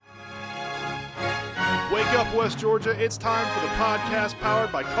Wake up, West Georgia. It's time for the podcast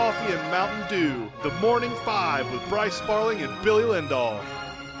powered by Coffee and Mountain Dew. The Morning Five with Bryce Sparling and Billy Lindahl.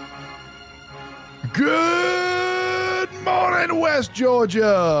 Good morning, West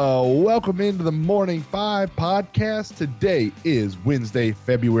Georgia. Welcome into the Morning Five podcast. Today is Wednesday,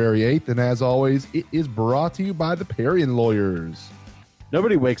 February 8th, and as always, it is brought to you by the Parian Lawyers.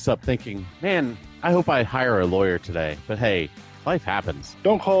 Nobody wakes up thinking, man, I hope I hire a lawyer today. But hey, life happens.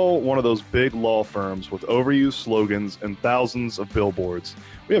 Don't call one of those big law firms with overused slogans and thousands of billboards.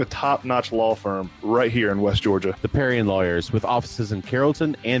 We have a top-notch law firm right here in West Georgia. The Parian Lawyers, with offices in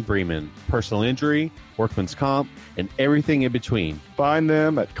Carrollton and Bremen, personal injury, workman's comp, and everything in between. Find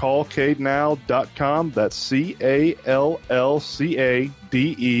them at callcadenow.com. That's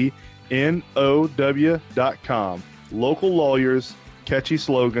CALLCADENOW.com. Local lawyers, catchy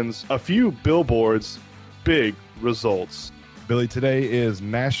slogans, a few billboards, big results. Billy, today is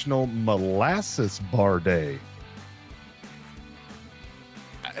National Molasses Bar Day.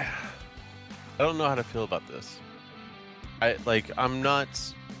 I don't know how to feel about this. I'm not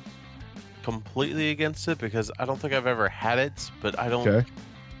completely against it because I don't think I've ever had it, but I don't. Okay.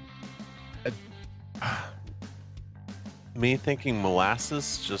 Me thinking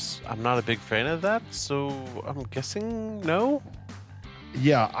molasses, I'm not a big fan of that, so I'm guessing no.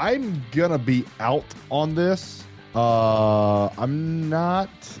 Yeah, I'm gonna be out on this. I'm not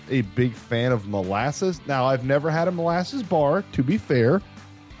a big fan of molasses. Now, I've never had a molasses bar, to be fair.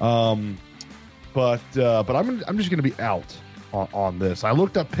 But I'm just gonna be out on this. I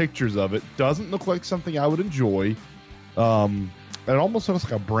looked up pictures of it. Doesn't look like something I would enjoy. It almost looks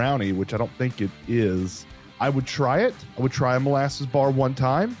like a brownie, which I don't think it is. I would try it. I would try a molasses bar one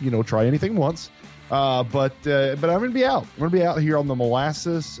time. Try anything once. But I'm going to be out. I'm going to be out here on the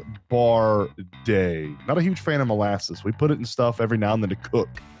Molasses Bar Day. Not a huge fan of molasses. We put it in stuff every now and then to cook.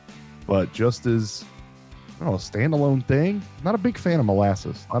 But just as, a standalone thing, not a big fan of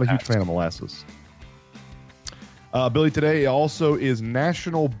molasses. Not a huge fan of molasses. Billy, today also is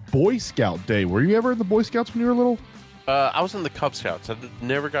National Boy Scout Day. Were you ever in the Boy Scouts when you were little? I was in the Cub Scouts. I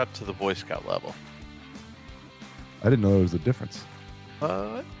never got to the Boy Scout level. I didn't know there was a difference.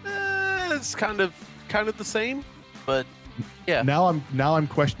 It's kind of the same, but yeah. Now I'm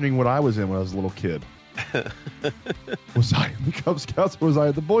questioning what I was in when I was a little kid. Was I in the Cub Scouts or was I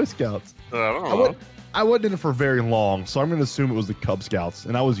in the Boy Scouts? I don't know. I wasn't in it for very long, so I'm going to assume it was the Cub Scouts,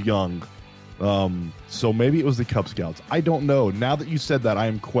 and I was young. So maybe it was the Cub Scouts. I don't know. Now that you said that, I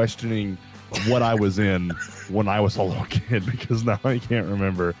am questioning what I was in when I was a little kid because now I can't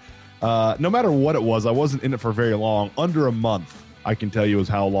remember. No matter what it was, I wasn't in it for very long. Under a month, I can tell you is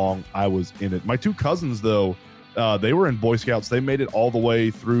how long I was in it. My two cousins, though, they were in Boy Scouts. They made it all the way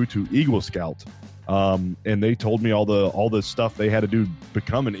through to Eagle Scout. And they told me all the stuff they had to do to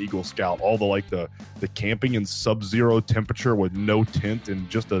become an Eagle Scout. All the camping in sub-zero temperature with no tent and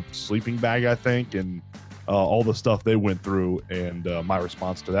just a sleeping bag, I think, and all the stuff they went through. And my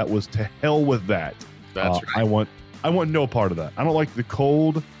response to that was to hell with that. That's right. I want no part of that. I don't like the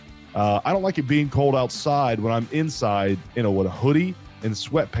cold. I don't like it being cold outside when I'm inside, with a hoodie and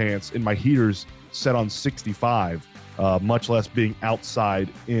sweatpants and my heater's set on 65, much less being outside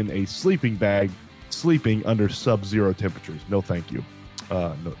in a sleeping bag, sleeping under sub-zero temperatures. No, thank you.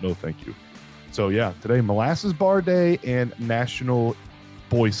 No, thank you. So, yeah, today, Molasses Bar Day and National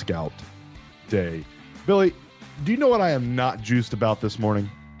Boy Scout Day. Billy, do you know what I am not juiced about this morning?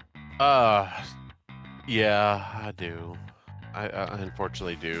 Yeah, I do. I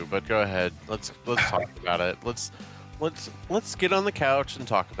unfortunately do, but go ahead. Let's talk about it. Let's get on the couch and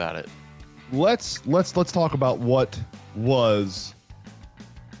talk about it. Let's talk about what was,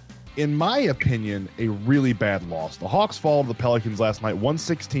 in my opinion, a really bad loss. The Hawks fall to the Pelicans last night,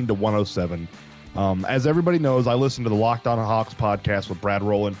 116-107. As everybody knows, I listen to the Locked On Hawks podcast with Brad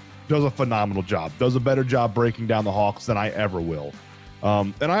Rowland. Does a phenomenal job. Does a better job breaking down the Hawks than I ever will.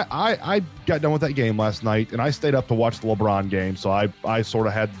 And I got done with that game last night, and I stayed up to watch the LeBron game, so I sort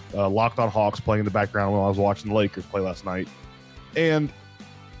of had Locked On Hawks playing in the background while I was watching the Lakers play last night. And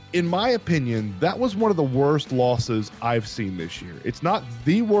in my opinion, that was one of the worst losses I've seen this year. It's not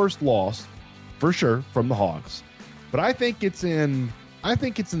the worst loss, for sure, from the Hawks, but I think it's in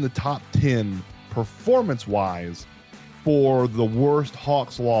the top 10 performance-wise for the worst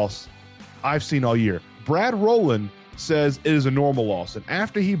Hawks loss I've seen all year. Brad Rowland says it is a normal loss, and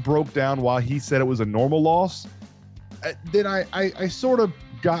after he broke down why he said it was a normal loss, then I sort of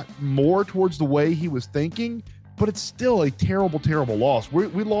got more towards the way he was thinking, but it's still a terrible, terrible loss. We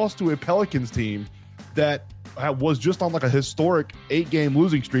lost to a Pelicans team that was just on like a historic 8-game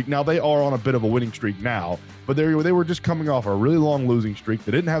losing streak. Now they are on a bit of a winning streak now, but they were just coming off a really long losing streak.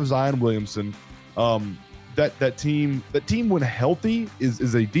 They didn't have Zion Williamson. that team when healthy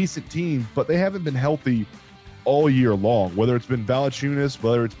is a decent team, but they haven't been healthy all year long. Whether it's been Valanciunas,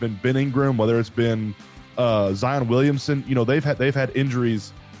 whether it's been Ben Ingram, whether it's been Zion Williamson, they've had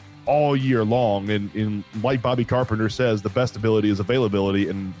injuries all year long. And like Bobby Carpenter says, the best ability is availability,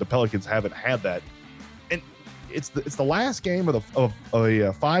 and the Pelicans haven't had that. And it's the last game of a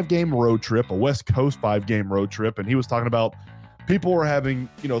 5-game road trip, a West Coast 5-game road trip, and he was talking about people were having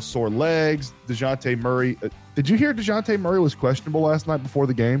sore legs. DeJounte Murray. Did you hear DeJounte Murray was questionable last night before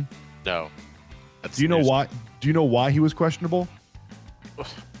the game? No. Do you know why? Do you know why he was questionable?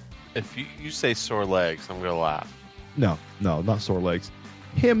 If you say sore legs, I'm gonna laugh. No, not sore legs.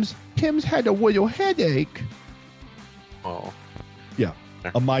 Hims had a little headache. Oh. Yeah,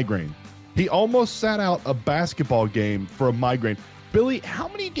 a migraine. He almost sat out a basketball game for a migraine. Billy, how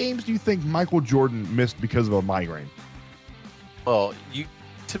many games do you think Michael Jordan missed because of a migraine? Well,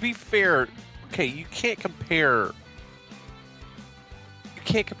 to be fair, okay, you can't compare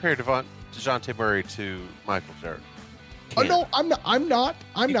DeJounte Murray to Michael Jordan. Oh, no, I'm not.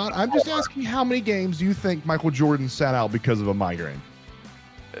 I'm just asking how many games do you think Michael Jordan sat out because of a migraine?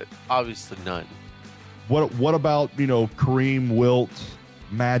 Obviously none. What about, Kareem, Wilt,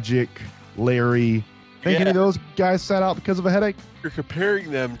 Magic, Larry? Think any of those guys sat out because of a headache? You're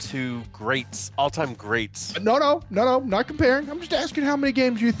comparing them to greats, all-time greats. No, not comparing. I'm just asking how many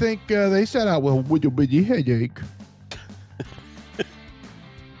games you think they sat out with a headache.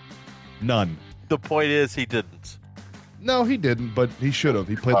 None. The point is he didn't. No, he didn't, but he should have.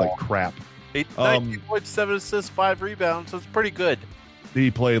 He played like crap. 19 points, 7 assists, 5 rebounds. That's pretty good. He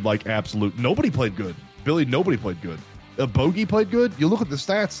played like absolute. Nobody played good. Billy, nobody played good. Bogey played good. You look at the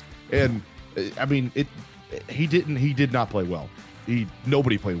stats, and I mean, he did not play well.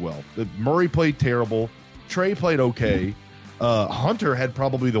 Nobody played well. Murray played terrible. Trey played okay. Hunter had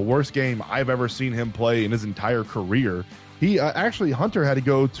probably the worst game I've ever seen him play in his entire career. He actually, Hunter had to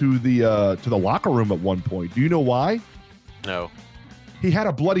go to the locker room at one point. Do you know why? No. He had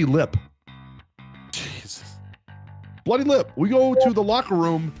a bloody lip. Jesus. Bloody lip. We go to the locker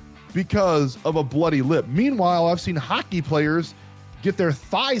room because of a bloody lip. Meanwhile, I've seen hockey players get their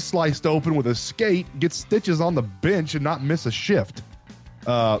thigh sliced open with a skate, get stitches on the bench, and not miss a shift.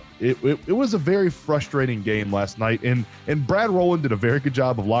 It was a very frustrating game last night, and Brad Rowland did a very good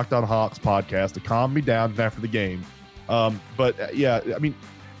job of Locked On Hawks podcast to calm me down after the game. But yeah, I mean,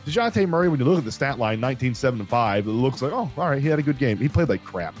 DeJounte Murray, when you look at the stat line, 19, 7, and 5, it looks like, oh, all right, he had a good game. He played like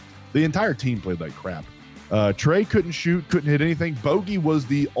crap. The entire team played like crap. Trey couldn't shoot, couldn't hit anything. Bogey was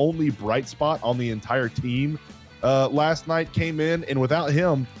the only bright spot on the entire team last night, came in, and without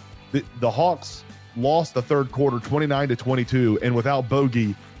him, the Hawks lost the third quarter 29-22, and without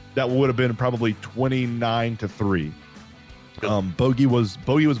Bogey, that would have been probably 29-3. Bogey was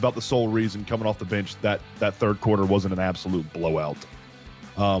about the sole reason coming off the bench that third quarter wasn't an absolute blowout.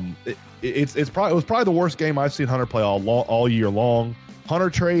 It was probably the worst game I've seen Hunter play all year long. Hunter,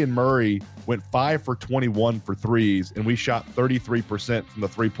 Trey, and Murray went 5 for 21 for threes, and we shot 33% from the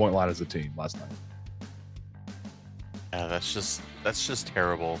 3-point line as a team last night. Yeah, that's just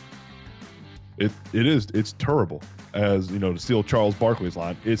terrible. It is. It's terrible. As to steal Charles Barkley's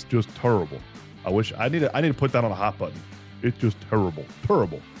line, it's just terrible. I need to put that on a hot button. It's just terrible.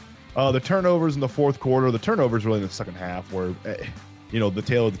 The turnovers in the fourth quarter, the turnovers really in the second half were, the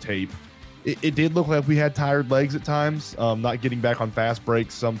tail of the tape. It did look like we had tired legs at times, not getting back on fast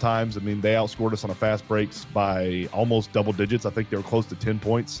breaks sometimes. I mean, they outscored us on a fast breaks by almost double digits. I think they were close to 10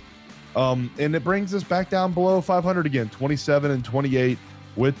 points. And it brings us back down below 500 again, 27-28,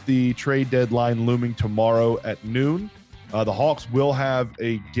 with the trade deadline looming tomorrow at noon. The Hawks will have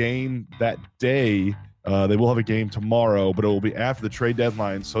a game that day. They will have a game tomorrow, but it will be after the trade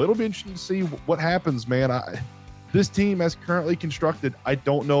deadline. So it'll be interesting to see what happens, man. This team, as currently constructed, I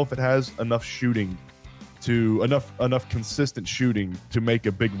don't know if it has enough shooting enough consistent shooting to make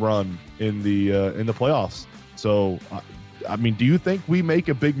a big run in the playoffs. So, I mean, do you think we make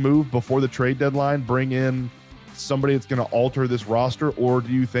a big move before the trade deadline, bring in somebody that's going to alter this roster, or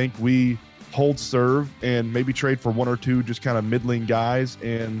do you think we hold serve and maybe trade for one or two just kind of middling guys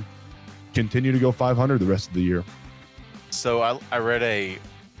and continue to go 500 the rest of the year? So I read a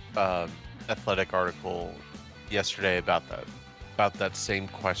athletic article yesterday about that same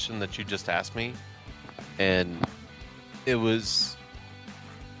question that you just asked me, and it was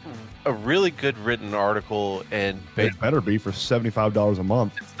a really good written article, and it better be for $75 a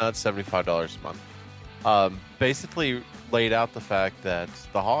month. It's not $75 a month. Basically laid out the fact that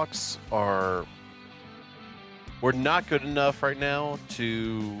the Hawks we're not good enough right now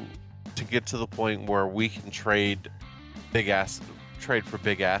to get to the point where we can trade for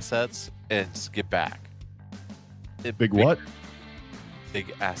big assets and get back. Big what?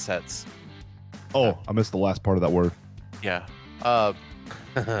 Big assets. Oh, I missed the last part of that word. Yeah. God.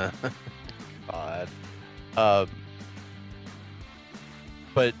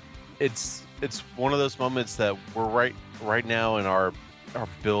 But it's one of those moments that we're right now in our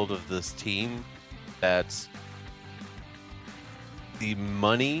build of this team that's the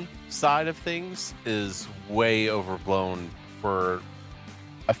money side of things is way overblown for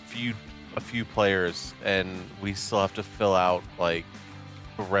a few players, and we still have to fill out like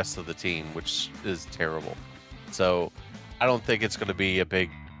the rest of the team, which is terrible. So I don't think it's going to be a big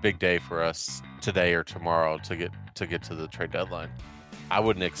day for us today or tomorrow to get to the trade deadline. I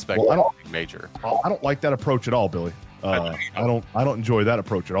wouldn't expect anything major. I don't like that approach at all, Billy. I don't enjoy that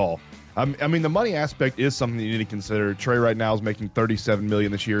approach at all. I mean, the money aspect is something that you need to consider. Trey right now is making $37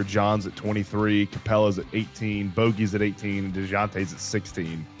 million this year. John's at 23, Capella's at 18, Bogey's at 18, and DeJounte's at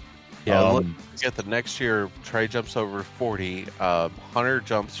 16. Yeah, let's get the next year. Trey jumps over 40. Hunter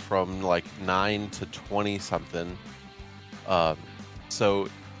jumps from like 9 to 20 something. So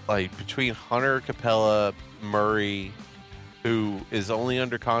like between Hunter, Capella, Murray, who is only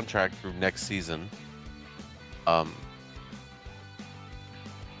under contract through next season,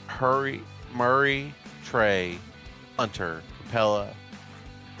 Murray, Trey, Hunter, Capella,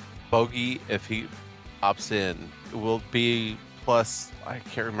 Bogey, if he opts in, will be plus. I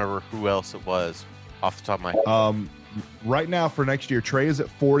can't remember who else it was off the top of my head. Right now for next year, Trey is at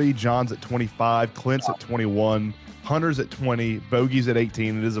 40, John's at 25, Clint's at 21, Hunter's at 20, Bogey's at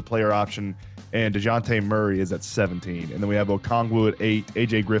 18. It is a player option, and DeJounte Murray is at 17. And then we have Okongwu at 8,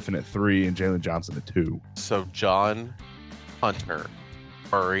 AJ Griffin at 3, and Jalen Johnson at 2. So John, Hunter,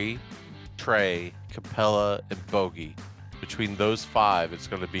 Murray, Trey, Capella, and Bogey. Between those 5, it's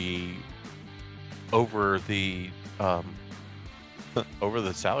going to be over the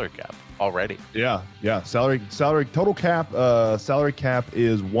salary cap already. Yeah. Salary total cap. Salary cap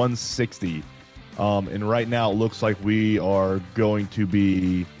is 160, and right now it looks like we are going to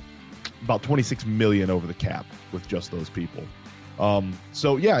be about 26 million over the cap with just those people.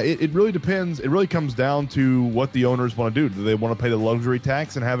 So yeah, it really depends. It really comes down to what the owners want to do. Do they want to pay the luxury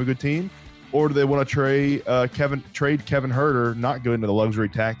tax and have a good team, or do they want to trade Kevin Huerter, not go into the luxury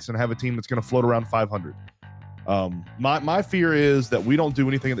tax and have a team that's going to float around 500? My fear is that we don't do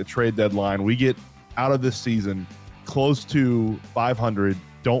anything at the trade deadline. We get out of this season close to 500,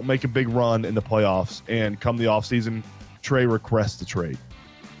 don't make a big run in the playoffs, and come the offseason, Trey requests the trade.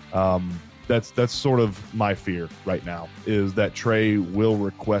 That's sort of my fear right now, is that Trey will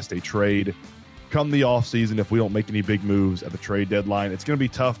request a trade come the offseason if we don't make any big moves at the trade deadline. It's going to be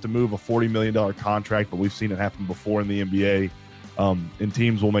tough to move a $40 million contract, but we've seen it happen before in the NBA, and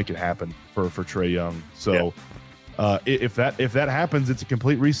teams will make it happen for Trey Young. So if that happens, it's a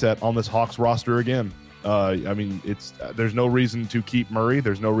complete reset on this Hawks roster again. I mean, there's no reason to keep Murray.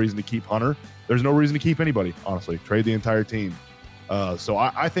 There's no reason to keep Hunter. There's no reason to keep anybody, honestly. Trade the entire team. So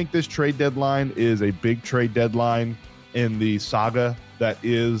I think this trade deadline is a big trade deadline in the saga that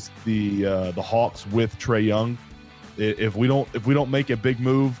is the Hawks with Trey Young. If we don't make a big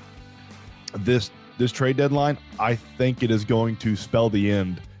move this trade deadline, I think it is going to spell the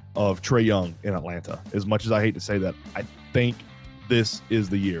end of Trey Young in Atlanta. As much as I hate to say that, I think this is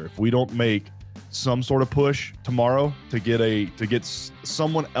the year. If we don't make some sort of push tomorrow to get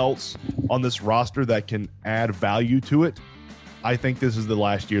someone else on this roster that can add value to it, I think this is the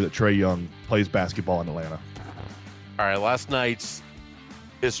last year that Trey Young plays basketball in Atlanta. All right, last night's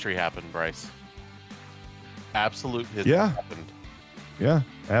history happened, Bryce. Absolute history happened. Yeah,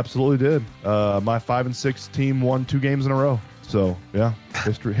 absolutely did. My 5-6 team won 2 games in a row. So yeah,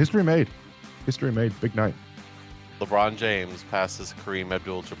 history made. History made. Big night. LeBron James passes Kareem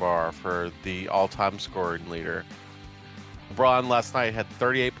Abdul-Jabbar for the all-time scoring leader. LeBron last night had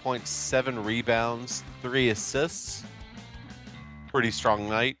 38.7 rebounds, 3 assists. Pretty strong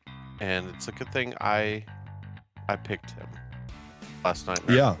night, and it's a good thing I picked him last night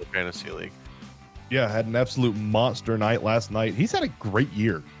in the fantasy league. Yeah, had an absolute monster night last night. He's had a great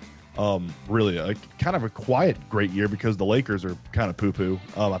year. Really, kind of a quiet great year because the Lakers are kind of poo-poo.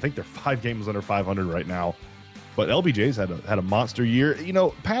 I think they're 5 games under 500 right now. But LBJ's had a monster year. You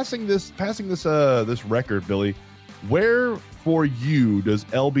know, passing this record, Billy. Where for you does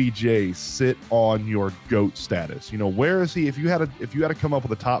LBJ sit on your GOAT status? You know, where is he? If you had to come up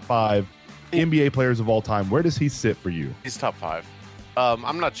with a top 5 NBA players of all time, where does he sit for you? He's top 5.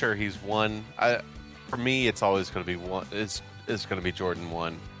 I'm not sure he's 1. For me, it's always going to be 1. It's going to be Jordan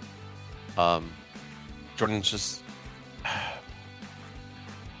 1. Jordan's just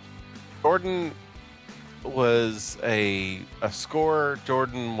Jordan was a scorer.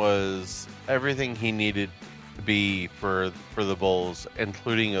 Jordan was everything he needed to be for the Bulls,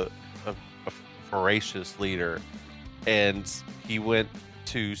 including a voracious leader, and he went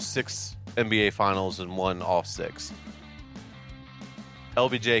to 6 NBA Finals and won all 6.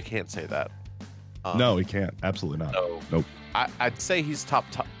 LBJ can't say that. No, he can't. Absolutely not. No. Nope. I'd say he's top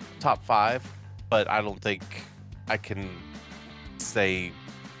 5, but I don't think I can say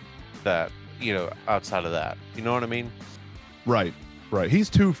that, outside of that. You know what I mean? Right. He's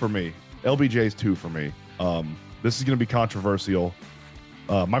 2 for me. LBJ's 2 for me. This is going to be controversial.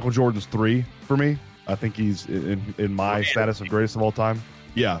 Michael Jordan's 3 for me. I think he's in my status of greatest of all time.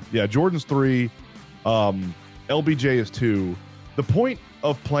 Yeah. Jordan's 3. LBJ is 2. The point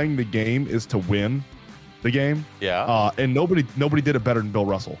of playing the game is to win the game. Yeah. And nobody did it better than Bill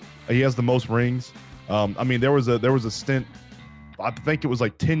Russell. He has the most rings. There was a stint. I think it was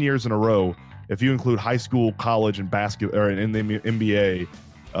like 10 years in a row, if you include high school, college, and basketball, or in the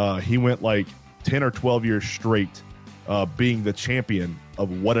NBA. He went like 10 or 12 years straight being the champion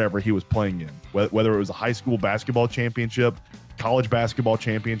of whatever he was playing in, whether it was a high school basketball championship, college basketball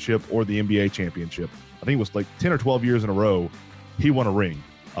championship, or the NBA championship. I think it was like 10 or 12 years in a row he won a ring.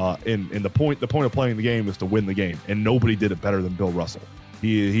 And the point of playing the game is to win the game, and nobody did it better than Bill Russell.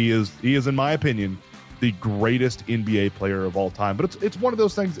 He is in my opinion the greatest NBA player of all time. But it's one of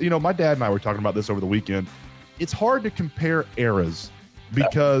those things, my dad and I were talking about this over the weekend. It's hard to compare eras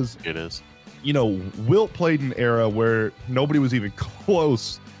because it is. Wilt played in an era where nobody was even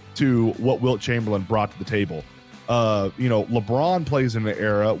close to what Wilt Chamberlain brought to the table. LeBron plays in an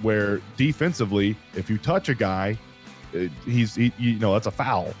era where defensively, if you touch a guy, that's a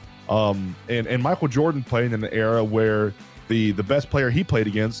foul. And Michael Jordan played in an era where the best player he played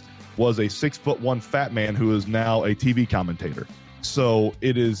against was a 6'1" fat man who is now a TV commentator. So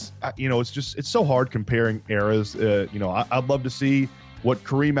it is, it's so hard comparing eras. I'd love to see what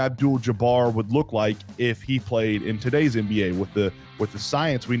Kareem Abdul-Jabbar would look like if he played in today's NBA with the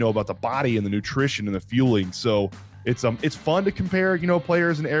science we know about the body and the nutrition and the fueling. So it's fun to compare,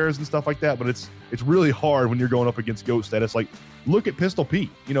 players and eras and stuff like that, but it's really hard when you're going up against GOAT status. Like, look at Pistol Pete.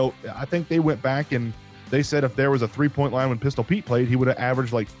 I think they went back and they said if there was a 3-point line when Pistol Pete played, he would have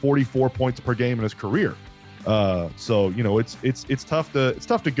averaged like 44 points per game in his career. So it's tough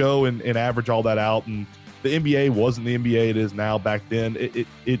to go and average all that out. And the NBA wasn't the NBA it is now. Back then, it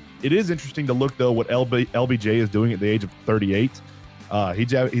is interesting to look though what LBJ is doing at the age of 38.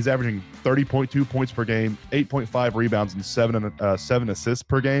 He's averaging 30.2 points per game, 8.5 rebounds, and 7 assists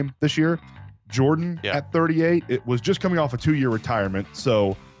per game this year. Jordan at 38, it was just coming off a 2-year retirement,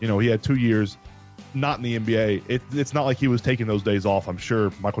 so he had 2 years not in the NBA. It's not like he was taking those days off. I'm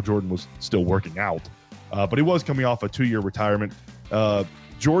sure Michael Jordan was still working out, but he was coming off a 2-year retirement.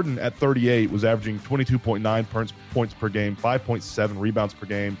 Jordan at 38 was averaging 22.9 points per game, 5.7 rebounds per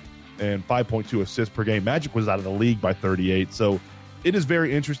game, and 5.2 assists per game. Magic was out of the league by 38, so it is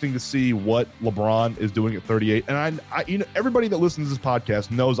very interesting to see what LeBron is doing at 38. And I everybody that listens to this podcast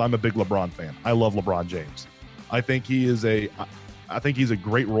knows I'm a big LeBron fan. I love LeBron James. I think he's a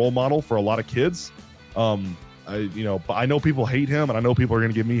great role model for a lot of kids. But I know people hate him, and I know people are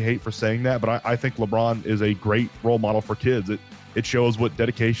going to give me hate for saying that, but I think LeBron is a great role model for kids. It shows what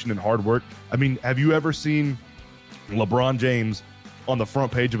dedication and hard work. Have you ever seen LeBron James on the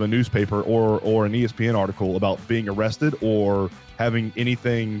front page of a newspaper or an ESPN article about being arrested or having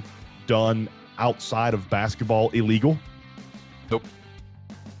anything done outside of basketball illegal? Nope.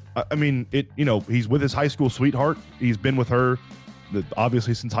 He's with his high school sweetheart. He's been with her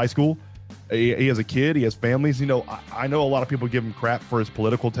obviously since high school. He has a kid. He has families. I know a lot of people give him crap for his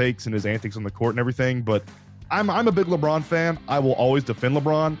political takes and his antics on the court and everything, but I'm a big LeBron fan. I will always defend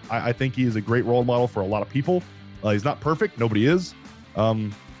LeBron. I think he is a great role model for a lot of people. He's not perfect. Nobody is.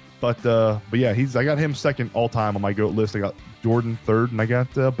 But yeah, I got him second all time on my GOAT list. I got Jordan third, and I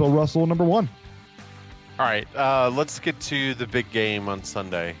got Bill Russell number 1. All right, let's get to the big game on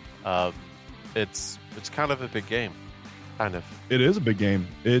Sunday. It's kind of a big game, kind of. It is a big game.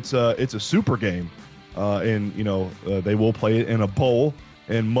 It's a super game, and they will play it in a bowl.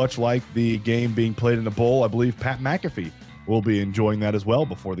 And much like the game being played in a bowl, I believe Pat McAfee will be enjoying that as well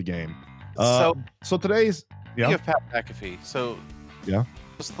before the game. So today's Pat McAfee. So yeah,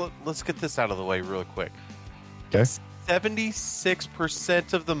 let's get this out of the way real quick. Okay.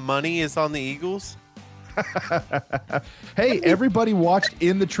 76% of the money is on the Eagles. Hey, everybody watched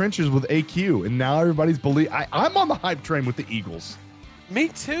In the Trenches with AQ, and now everybody's I'm on the hype train with the Eagles. Me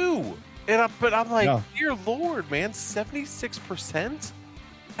too. But I'm like, dear Lord, man, 76%?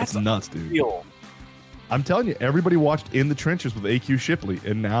 That's nuts, dude. Real. I'm telling you, everybody watched In the Trenches with AQ Shipley,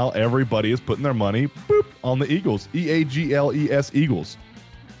 and now everybody is putting their money on the Eagles. EAGLES Eagles.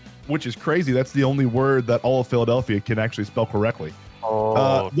 which is crazy. That's the only word that all of Philadelphia can actually spell correctly.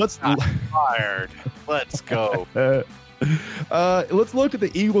 Let's fired. Let's go. Let's look at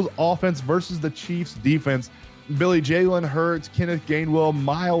the Eagles offense versus the Chiefs defense. Billy, Jalen Hurts, Kenneth Gainwell,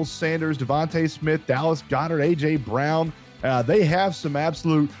 Miles Sanders, Devontae Smith, Dallas Goedert, A.J. Brown. They have some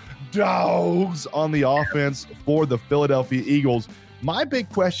absolute dogs on the offense for the Philadelphia Eagles. My big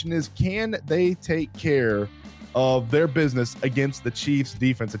question is, can they take care of their business against the Chiefs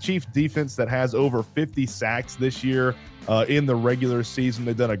defense? The Chiefs defense that has over 50 sacks this year in the regular season.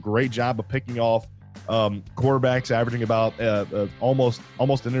 They've done a great job of picking off quarterbacks, averaging about almost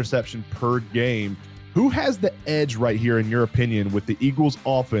interception per game. Who has the edge right here, in your opinion, with the Eagles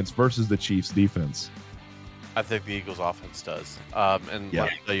offense versus the Chiefs defense? I think the Eagles offense does. And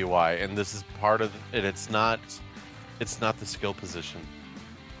let me tell you why. And this is part of it. It's not the skill position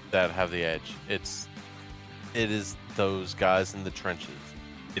that have the edge. It is those guys in the trenches.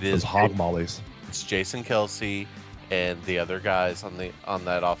 It is those hog mollies. It's Jason Kelsey and the other guys on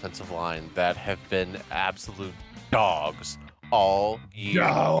that offensive line that have been absolute dogs all year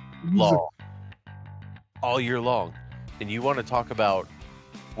long. All year long. And you want to talk about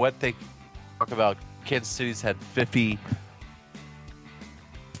Kansas City's had 55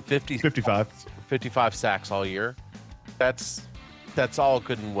 sacks all year. That's all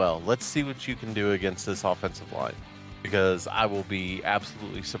good and well. Let's see what you can do against this offensive line, because I will be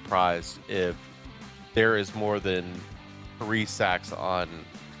absolutely surprised if there is more than 3 sacks on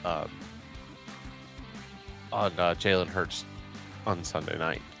Jalen Hurts on Sunday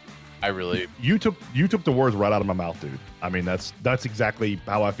night. I really you took the words right out of my mouth, dude. I mean, that's exactly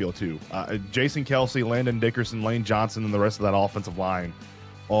how I feel too. Jason Kelsey, Landon Dickerson, Lane Johnson, and the rest of that offensive line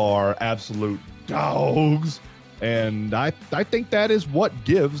are absolute dogs, and I think that is what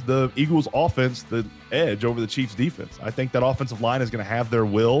gives the Eagles offense the edge over the Chiefs defense. I think that offensive line is going to have their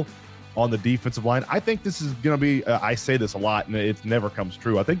will on the defensive line. I think this is going to be. I say this a lot, and it never comes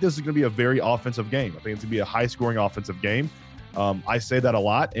true. I think this is going to be a very offensive game. I think it's going to be a high-scoring offensive game. I say that a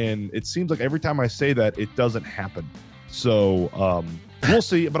lot, and it seems like every time I say that, it doesn't happen. So we'll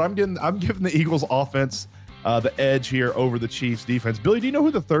see. But I'm giving the Eagles offense the edge here over the Chiefs defense. Billy, do you know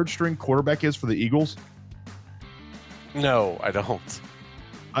who the third string quarterback is for the Eagles? No, I don't.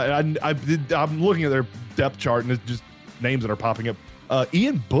 I'm looking at their depth chart, and it's just names that are popping up.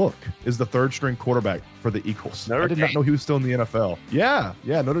 Ian Book is the third string quarterback for the Eagles. I did not know he was still in the NFL. Yeah,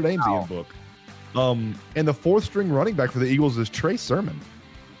 Notre Dame's Ian Book. And the fourth string running back for the Eagles is Trey Sermon.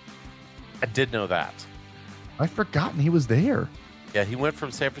 I did know that. I'd forgotten he was there. Yeah, he went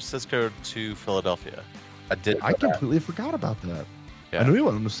from San Francisco to Philadelphia. I completely forgot about that. Yeah. I knew he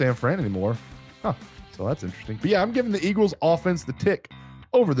wasn't with San Fran anymore. Huh. So that's interesting. But yeah, I'm giving the Eagles offense the tick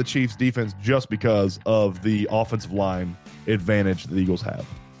over the Chiefs defense just because of the offensive line advantage the Eagles have.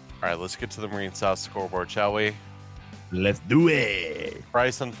 All right, let's get to the Marine South scoreboard, shall we? Let's do it.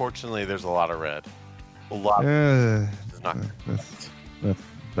 Bryce, unfortunately, there's a lot of red. A lot. That's not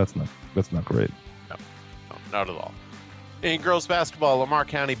great. No, not at all. In girls basketball, Lamar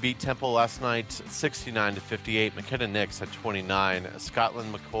County beat Temple last night 69-58. McKenna Nix had 29.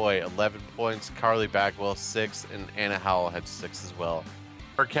 Scotland McCoy 11 points. Carly Bagwell 6, and Anna Howell had 6 as well.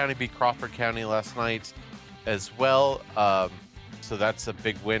 Hurt County beat Crawford County last night as well. So that's a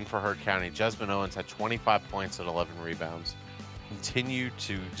big win for Hurt County. Jasmine Owens had 25 points and 11 rebounds. Continue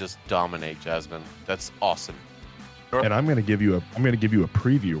to just dominate, Jasmine. That's awesome. And I'm going to give you a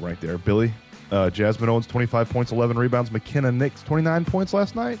preview right there, Billy. Jasmine Owens 25 points, 11 rebounds. McKenna Nix 29 points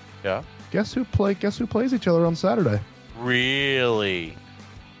last night. Yeah. Guess who plays each other on Saturday? Really?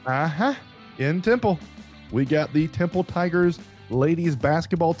 In Temple, we got the Temple Tigers ladies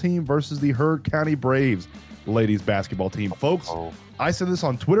basketball team versus the Herd County Braves ladies basketball team. Folks, I said this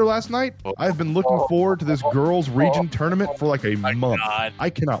on Twitter last night. I've been looking forward to this girls region tournament for like a month. God.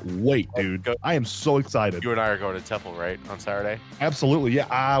 I cannot wait, dude. I am so excited. You and I are going to Temple, right, on Saturday? Absolutely, yeah.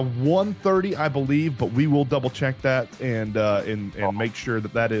 1:30, I believe, but we will double check that and make sure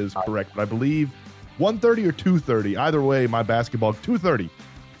that is correct. But I believe 1:30 or 2:30. Either way, my basketball 2:30.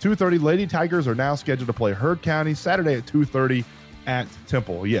 2:30. Lady Tigers are now scheduled to play Herd County Saturday at 2:30 at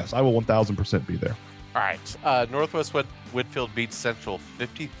Temple. Yes, I will 1000% be there. All right. Northwest Whitfield beat Central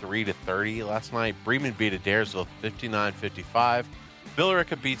 53-30 last night. Bremen beat Adairsville 59-55.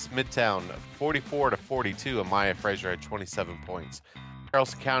 Billerica beats Midtown 44-42. Amaya Fraser had 27 points.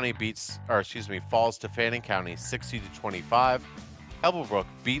 Carrollton County falls to Fanning County 60-25. Elbowbrook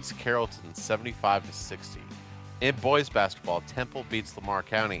beats Carrollton 75-60. In boys basketball, Temple beats Lamar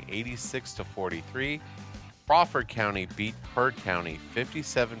County 86-43. Crawford County beat Herd County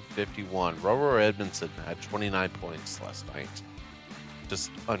 57-51. Roro Edmondson had 29 points last night. Just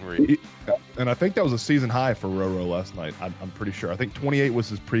unreal. And I think that was a season high for Roro last night. I'm pretty sure. I think 28 was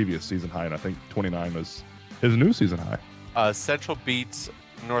his previous season high, and I think 29 was his new season high. Central beats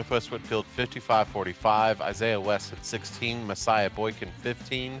Northwest Whitfield 55-45. Isaiah West had 16. Messiah Boykin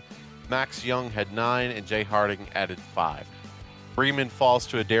 15. Max Young had 9, and Jay Harding added 5. Bremen falls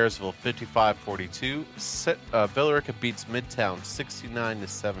to Adairsville 55-42. Villarica beats Midtown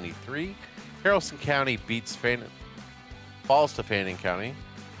 69-73. Haralson County falls to Fanning County.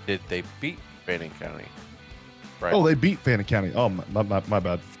 Did they beat Fanning County? Right. Oh, they beat Fanning County. Oh, my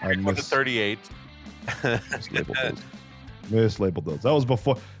bad. I 38. Mislabeled those. That was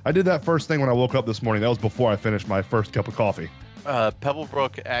before. I did that first thing when I woke up this morning. That was before I finished my first cup of coffee.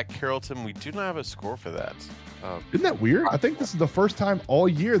 Pebblebrook at Carrollton. We do not have a score for that. Isn't that weird? I think this is the first time all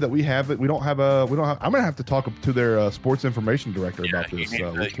year that we have it. We don't have. I'm gonna have to talk to their sports information director about this.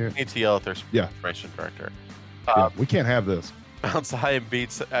 You need to yell at their sports information director. We can't have this. Mount Zion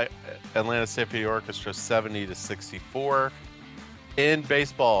beats Atlanta Symphony Orchestra 70-64. In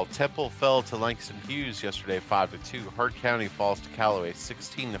baseball, Temple fell to Langston Hughes yesterday 5-2. Hart County falls to Callaway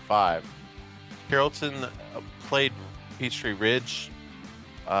 16-5. Carrollton played Peachtree Ridge,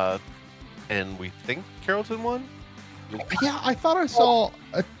 and we think Carrollton won. Yeah, I thought I saw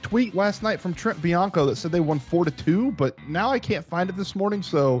a tweet last night from Trent Bianco that said they won 4-2, but now I can't find it this morning,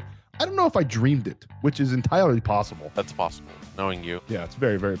 so I don't know if I dreamed it, which is entirely possible. That's possible, knowing you. Yeah, it's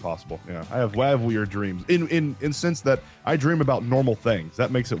very, very possible. Yeah, I have weird dreams in sense that I dream about normal things.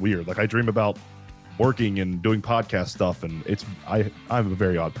 That makes it weird. Like I dream about working and doing podcast stuff, and I'm a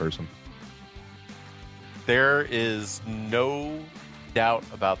very odd person. There is no doubt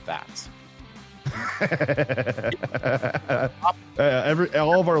about that.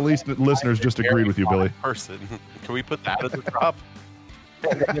 All of our listeners just agreed with you, Billy. Person, can we put that as a drop?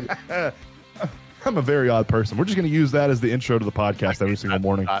 I'm a very odd person. We're just going to use that as the intro to the podcast every single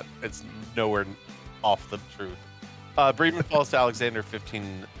morning. It's nowhere off the truth. Bremen falls to Alexander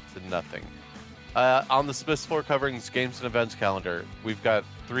 15-0. On the Smith's Floor Coverings games and events calendar, we've got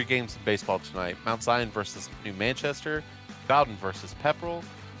 3 games in baseball tonight. Mount Zion versus New Manchester, Bowden versus Pepperell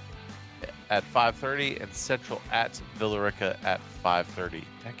at 5:30, and Central at Villarica at 5:30.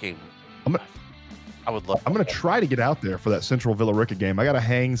 That game, I would love. I'm going to try to get out there for that Central Villarica game. I got to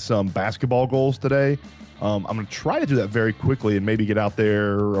hang some basketball goals today. I'm going to try to do that very quickly and maybe get out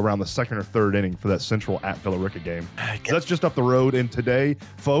there around the 2nd or 3rd inning for that Central at Villarica game. That's just up the road. And today,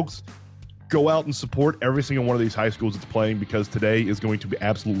 folks, go out and support every single one of these high schools that's playing because today is going to be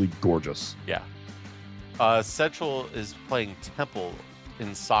absolutely gorgeous. Yeah. Central is playing Temple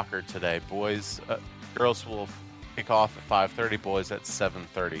in soccer today. Girls will kick off at 5:30. Boys at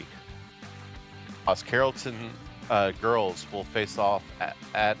 7:30. Carrollton girls will face off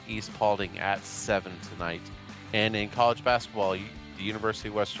at East Paulding at 7 tonight. And in college basketball, the University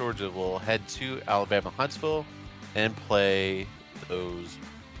of West Georgia will head to Alabama Huntsville and play those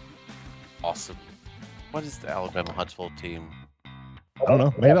awesome. What is the Alabama Huntsville team? I don't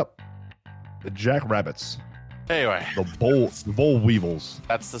know. Made up. The Jackrabbits. Anyway. The Boll Weevils.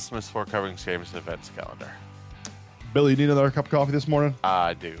 That's the Smith's Floor Coverings games and events calendar. Billy, you need another cup of coffee this morning?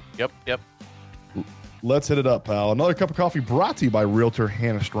 I do. Yep. Let's hit it up, pal. Another cup of coffee brought to you by Realtor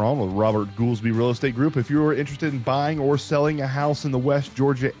Hannah Strawn with Robert Goolsby Real Estate Group. If you're interested in buying or selling a house in the West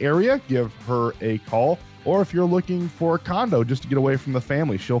Georgia area, give her a call. Or if you're looking for a condo just to get away from the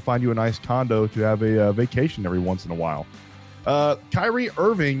family, she'll find you a nice condo to have a vacation every once in a while. Kyrie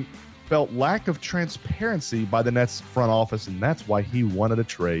Irving felt lack of transparency by the Nets front office, and that's why he wanted a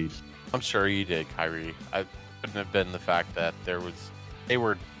trade. I'm sure you did, Kyrie. I couldn't have been the fact that they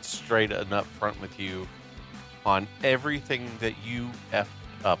were straight and up front with you on everything that you effed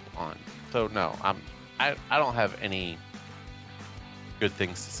up on. So no, I don't have any good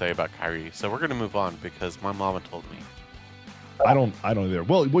things to say about Kyrie. So we're gonna move on because my mama told me. I don't either.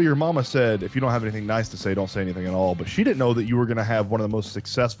 Well, your mama said if you don't have anything nice to say, don't say anything at all. But she didn't know that you were going to have one of the most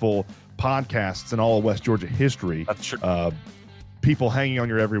successful podcasts in all of West Georgia history. That's true. People hanging on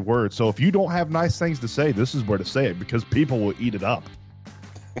your every word. So if you don't have nice things to say, this is where to say it because people will eat it up.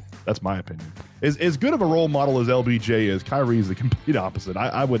 That's my opinion. As good of a role model as LBJ is, Kyrie is the complete opposite.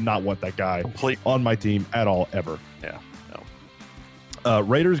 I would not want that guy on my team at all, ever. Yeah, no.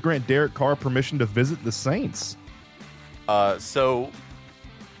 Raiders grant Derek Carr permission to visit the Saints. So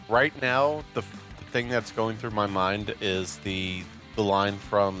right now, the thing that's going through my mind is the line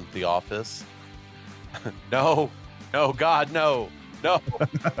from The Office. No, God, no. No.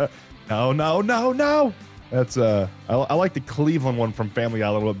 That's I like the Cleveland one from Family Guy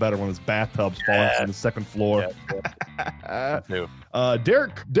a little bit better when his bathtub's falling from the second floor. Yeah.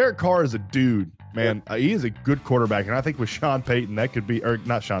 Derek Carr is a dude. man, he is a good quarterback, and I think with Sean Payton, that could be, or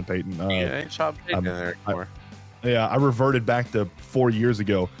not Sean Payton. Ain't Sean Payton in there anymore. I reverted back to 4 years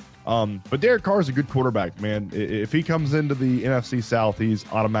ago. But Derek Carr is a good quarterback, man. If he comes into the NFC South, he's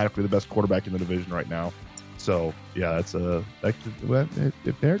automatically the best quarterback in the division right now. So yeah,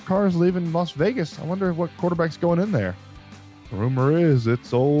 if Derek Carr is leaving Las Vegas, I wonder what quarterback's going in there. The rumor is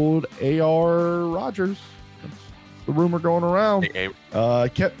it's old A.R. Rodgers. That's the rumor going around.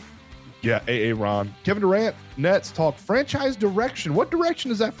 A.A. Ron. Kevin Durant, Nets talk franchise direction. What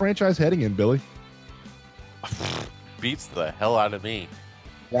direction is that franchise heading in, Billy? Beats the hell out of me.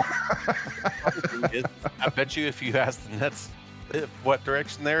 I bet you if you ask the Nets what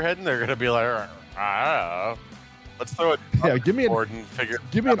direction they're heading, they're going to be like, I don't know. Let's throw it. Yeah, give me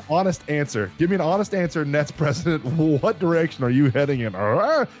an honest answer. Give me an honest answer, Nets president. What direction are you heading in?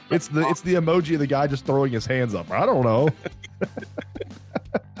 It's the emoji of the guy just throwing his hands up. I don't know.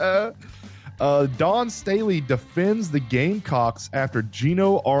 Don Staley defends the Gamecocks after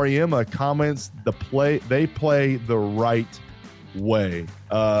Gino Auriemma comments they play the right way.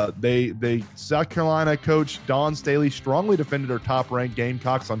 South Carolina coach Don Staley strongly defended her top-ranked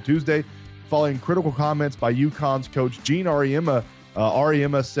Gamecocks on Tuesday following critical comments by UConn's coach Gene Auriemma.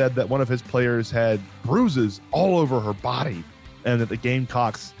 Auriemma said that one of his players had bruises all over her body and that the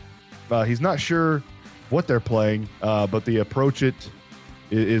Gamecocks, he's not sure what they're playing, but the approach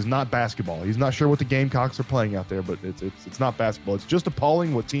is not basketball. He's not sure what the Gamecocks are playing out there, but it's not basketball. It's just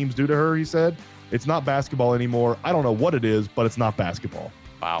appalling what teams do to her, he said. It's not basketball anymore. I don't know what it is, but it's not basketball.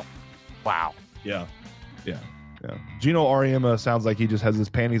 Wow. Yeah. Gino Auriemma sounds like he just has his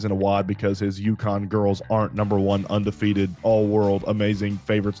panties in a wad because his UConn girls aren't number one undefeated, all-world, amazing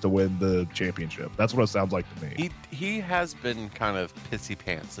favorites to win the championship. That's what it sounds like to me. He has been kind of pissy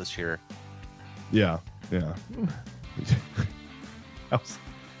pants this year. Yeah. I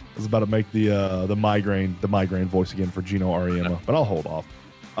was about to make the migraine voice again for Gino Auriemma, but I'll hold off.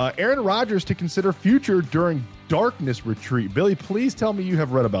 Aaron Rodgers to consider future during darkness retreat. Billy, please tell me you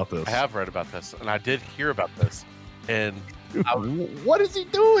have read about this. I have read about this, and I did hear about this. And what is he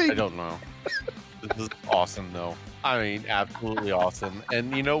doing? I don't know. This is awesome, though. I mean, absolutely awesome.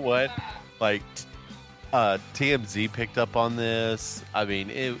 And you know what? Like, TMZ picked up on this. I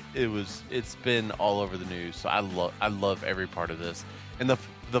mean, it's been all over the news. So I love every part of this. And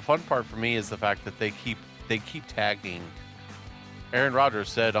the fun part for me is the fact that they keep tagging. Aaron Rodgers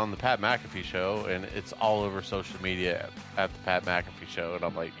said on the Pat McAfee show, and it's all over social media at the Pat McAfee show, and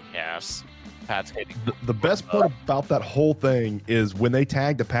I'm like, yes, Pat's hitting. The best part about that whole thing is when they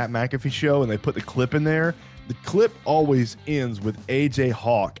tag the Pat McAfee show and they put the clip in there, the clip always ends with AJ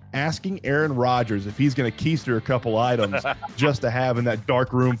Hawk asking Aaron Rodgers if he's going to keister a couple items just to have in that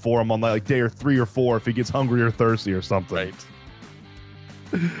dark room for him on like day 3 or 4 if he gets hungry or thirsty or something. Right.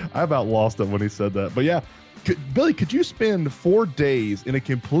 I about lost it when he said that. But yeah, Billy, could you spend 4 days in a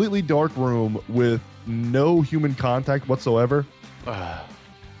completely dark room with no human contact whatsoever?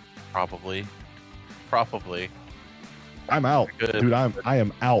 Probably. I'm out, dude. I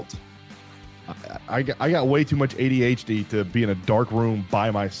am out. I got way too much ADHD to be in a dark room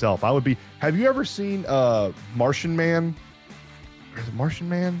by myself. I would be. Have you ever seen Martian Man? Is it Martian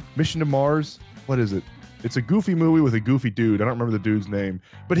Man? Mission to Mars? What is it? It's a goofy movie with a goofy dude. I don't remember the dude's name,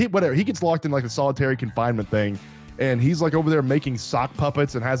 but he gets locked in like a solitary confinement thing, and he's like over there making sock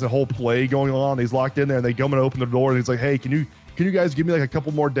puppets and has a whole play going on. He's locked in there, and they come and open the door, and he's like, "Hey, can you guys give me like a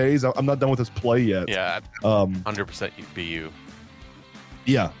couple more days? I'm not done with this play yet." Yeah, 100% be you.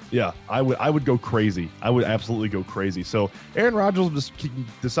 Yeah, I would go crazy. I would absolutely go crazy. So Aaron Rodgers will just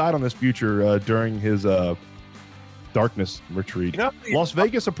decide on this future during his darkness retreat. Las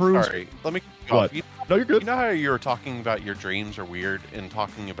Vegas approves. Sorry, let me. What? No, you're good. You know how you were talking about your dreams are weird and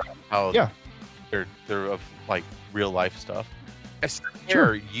talking about how they're of like real life stuff. I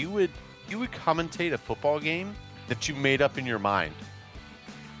swear you would commentate a football game that you made up in your mind.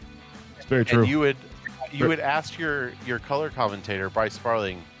 It's very true. And you would ask your color commentator Bryce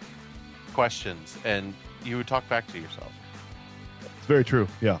Sparling questions, and you would talk back to yourself. It's very true.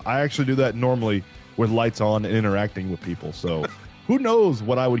 Yeah, I actually do that normally with lights on and interacting with people. So who knows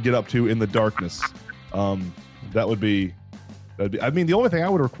what I would get up to in the darkness? That would be. I mean, the only thing I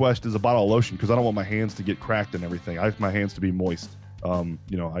would request is a bottle of lotion because I don't want my hands to get cracked and everything. I like my hands to be moist.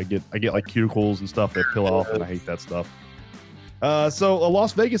 I get like cuticles and stuff that peel off, and I hate that stuff. So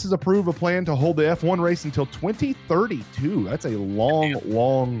Las Vegas has approved a plan to hold the F1 race until 2032. That's a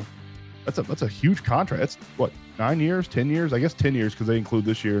long. That's a huge contract. That's what, 9 years, 10 years? I guess 10 years because they include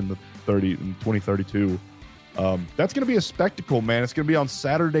this year in the 2032. That's going to be a spectacle, man. It's going to be on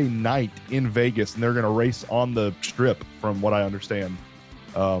Saturday night in Vegas, and they're going to race on the strip, from what I understand.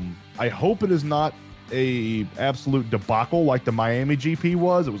 I hope it is not a absolute debacle like the Miami GP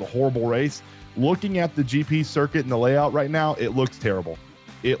was. It was a horrible race. Looking at the GP circuit and the layout right now, it looks terrible.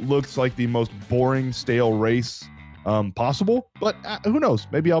 It looks like the most boring, stale race possible. But who knows?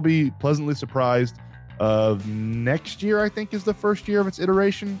 Maybe I'll be pleasantly surprised. Next year, I think, is the first year of its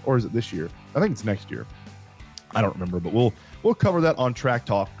iteration, or is it this year? I think it's next year. I don't remember, but we'll cover that on Track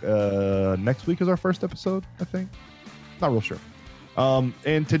Talk. Next week is our first episode, I think. Not real sure.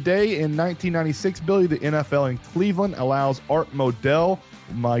 And today in 1996, Billy, the NFL in Cleveland allows Art Modell,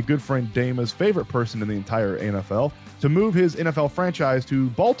 my good friend Dama's favorite person in the entire NFL, to move his NFL franchise to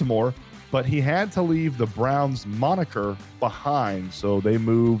Baltimore, but he had to leave the Browns moniker behind. So they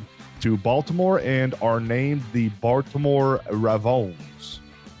moved to Baltimore and are named the Baltimore Ravens.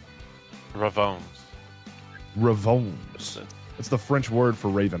 Ravons. Ravens. It's the French word for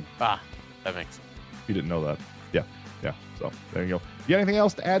raven. Ah, that makes sense. You didn't know that. Yeah. So there you go. You got anything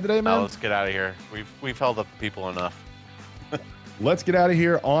else to add today, man? Now let's get out of here. We've held up the people enough. Let's get out of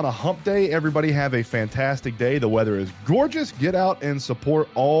here on a hump day. Everybody have a fantastic day. The weather is gorgeous. Get out and support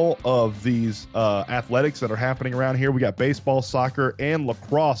all of these athletics that are happening around here. We got baseball, soccer, and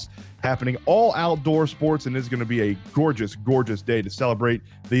lacrosse happening, all outdoor sports, and it's going to be a gorgeous, gorgeous day to celebrate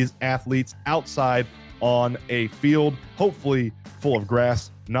these athletes outside on a field, hopefully full of grass,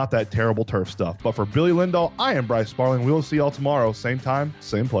 not that terrible turf stuff. But for Billy Lindahl, I am Bryce Sparling. We'll see y'all tomorrow, same time,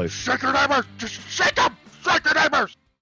 same place. Shake your neighbor! Just shake